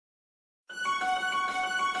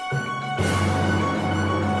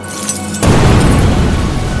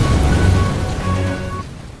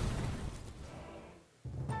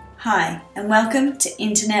Hi, and welcome to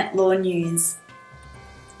Internet Law News.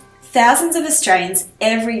 Thousands of Australians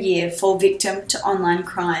every year fall victim to online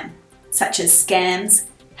crime, such as scams,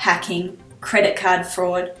 hacking, credit card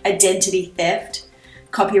fraud, identity theft,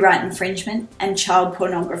 copyright infringement, and child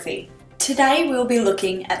pornography. Today we'll be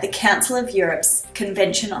looking at the Council of Europe's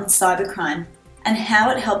Convention on Cybercrime and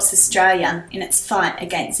how it helps Australia in its fight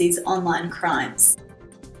against these online crimes.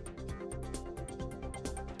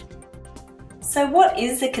 So what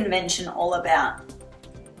is the Convention all about?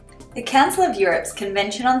 The Council of Europe's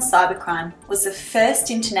Convention on Cybercrime was the first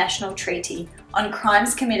international treaty on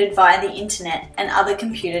crimes committed via the Internet and other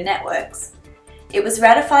computer networks. It was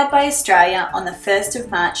ratified by Australia on the 1st of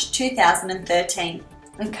March 2013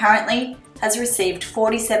 and currently has received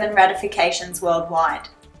 47 ratifications worldwide.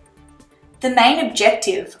 The main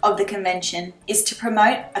objective of the Convention is to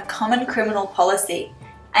promote a common criminal policy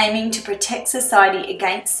aiming to protect society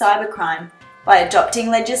against cybercrime by adopting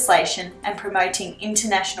legislation and promoting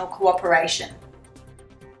international cooperation.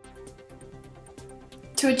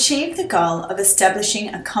 To achieve the goal of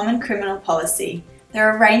establishing a common criminal policy, there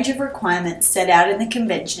are a range of requirements set out in the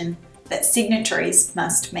Convention that signatories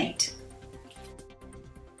must meet.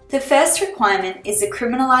 The first requirement is the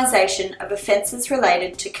criminalisation of offences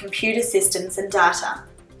related to computer systems and data.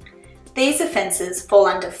 These offences fall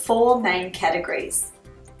under four main categories.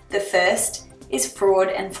 The first is fraud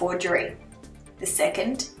and forgery. The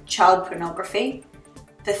second, child pornography.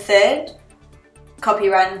 The third,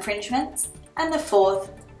 copyright infringements. And the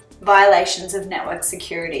fourth, violations of network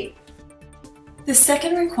security. The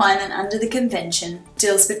second requirement under the Convention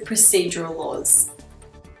deals with procedural laws.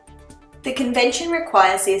 The Convention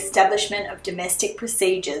requires the establishment of domestic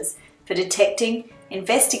procedures for detecting,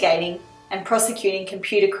 investigating, and prosecuting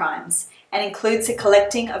computer crimes and includes the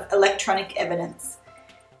collecting of electronic evidence.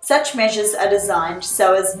 Such measures are designed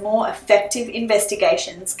so as more effective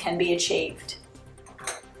investigations can be achieved.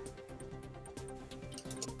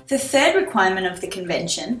 The third requirement of the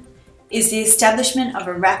Convention is the establishment of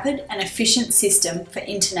a rapid and efficient system for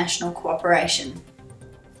international cooperation.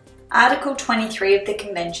 Article 23 of the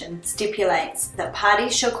Convention stipulates that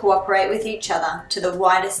parties shall cooperate with each other to the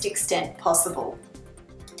widest extent possible.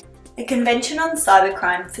 The Convention on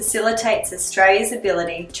Cybercrime facilitates Australia's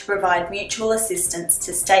ability to provide mutual assistance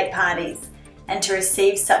to state parties and to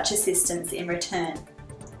receive such assistance in return.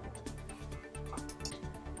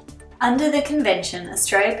 Under the Convention,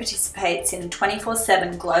 Australia participates in a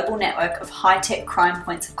 24/7 global network of high-tech crime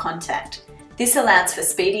points of contact. This allows for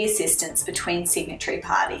speedy assistance between signatory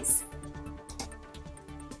parties.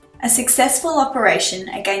 A successful operation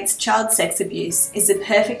against child sex abuse is a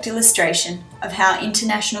perfect illustration of how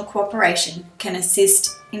international cooperation can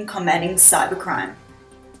assist in combating cybercrime.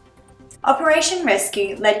 Operation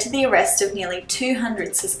Rescue led to the arrest of nearly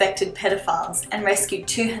 200 suspected pedophiles and rescued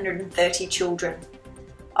 230 children.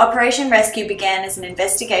 Operation Rescue began as an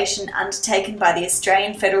investigation undertaken by the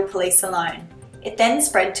Australian Federal Police alone. It then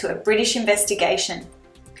spread to a British investigation.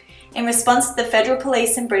 In response, the Federal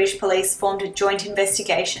Police and British Police formed a joint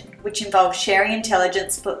investigation, which involved sharing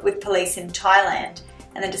intelligence with police in Thailand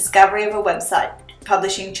and the discovery of a website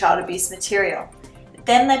publishing child abuse material. It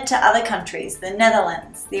then led to other countries, the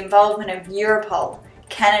Netherlands, the involvement of Europol,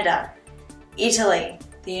 Canada, Italy,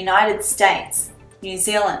 the United States, New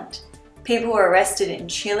Zealand. People were arrested in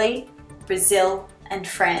Chile, Brazil, and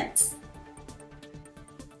France.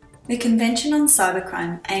 The Convention on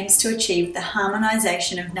Cybercrime aims to achieve the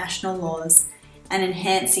harmonisation of national laws and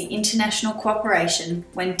enhance the international cooperation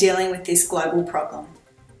when dealing with this global problem.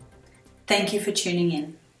 Thank you for tuning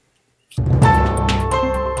in.